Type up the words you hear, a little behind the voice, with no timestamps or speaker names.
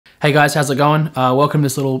Hey guys, how's it going? Welcome to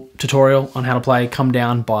this little tutorial on how to play Come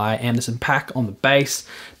Down by Anderson Paak on the bass.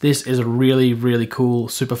 This is a really cool,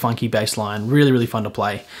 super funky bass line, really fun to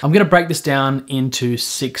play. I'm gonna break this down into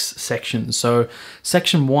 6 sections. So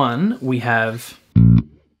section 1, we have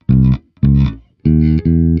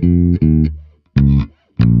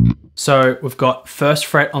so we've got 1st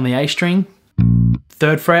fret on the A string,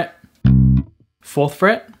 3rd fret, 4th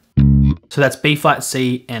fret. So that's B flat,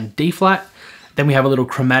 C, and D flat. Then we have a little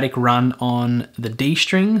chromatic run on the D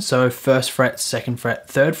string. So 1st fret, 2nd fret,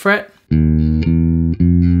 3rd fret.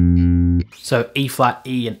 So E flat,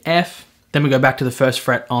 E, and F. Then we go back to the 1st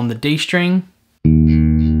fret on the D string,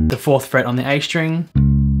 the 4th fret on the A string,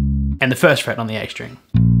 and the 1st fret on the A string.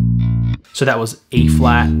 So that was E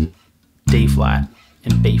flat, D flat,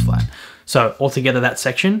 and B flat. So altogether that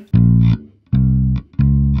section.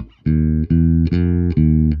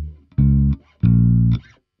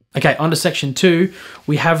 Okay, on to section 2,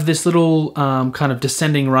 we have this little kind of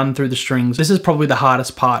descending run through the strings. This is probably the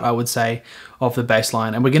hardest part, I would say, of the bass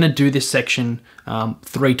line. And we're gonna do this section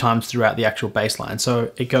 3 times throughout the actual bass line.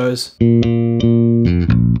 So it goes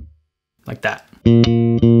like that.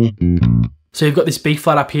 So you've got this B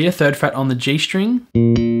flat up here, 3rd fret on the G string.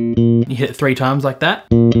 You hit it 3 times like that.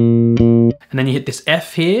 And then you hit this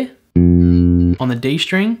F here on the D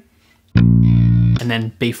string. And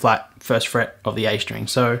then B flat, 1st fret of the A string.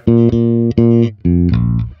 So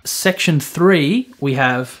section 3, we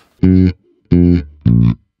have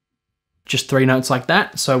just 3 notes like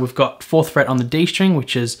that. So we've got 4th fret on the D string,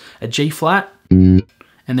 which is a G flat, and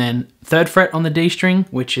then 3rd fret on the D string,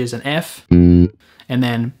 which is an F, and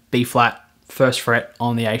then B flat, 1st fret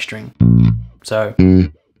on the A string. So,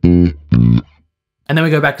 and then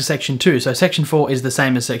we go back to section 2. So section 4 is the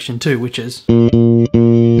same as section 2, which is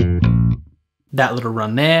that little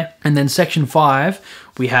run there. And then section 5,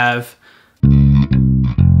 we have,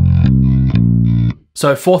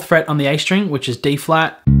 so 4th fret on the A string, which is D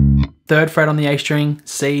flat, 3rd fret on the A string,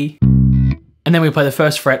 C, and then we play the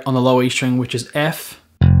 1st fret on the low E string, which is F,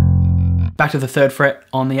 back to the 3rd fret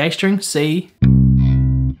on the A string, C,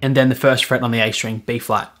 and then the 1st fret on the A string, B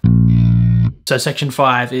flat. So section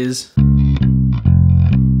 5 is,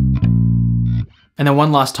 and then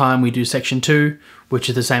one last time we do section 2, which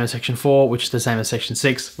is the same as section 4, which is the same as section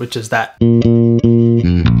 6, which is that.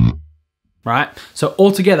 Right? So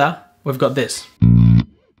all together, we've got this.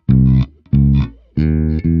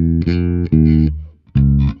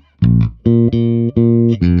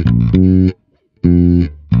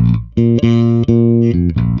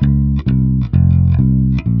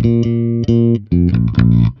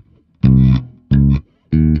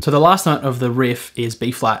 So the last note of the riff is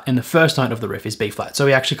B flat, and the first note of the riff is B flat. So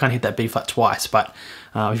we actually kind of hit that B flat twice, but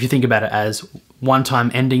if you think about it as one time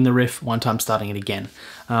ending the riff, one time starting it again.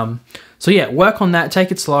 So yeah, work on that,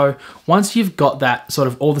 take it slow. Once you've got that sort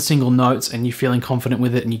of all the single notes and you're feeling confident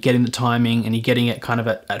with it and you're getting the timing and you're getting it kind of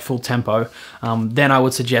at full tempo, then I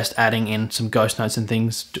would suggest adding in some ghost notes and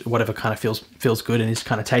things, whatever kind of feels good and is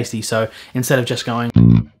kind of tasty. So instead of just going,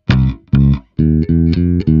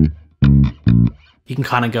 you can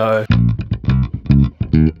kind of go,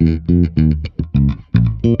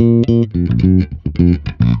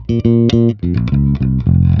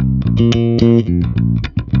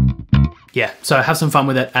 yeah, so have some fun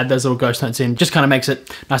with it, add those little ghost notes in, just kind of makes it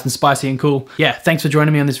nice and spicy and cool. Yeah, thanks for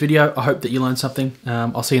joining me on this video. I hope that you learned something.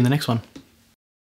 I'll see you in the next one.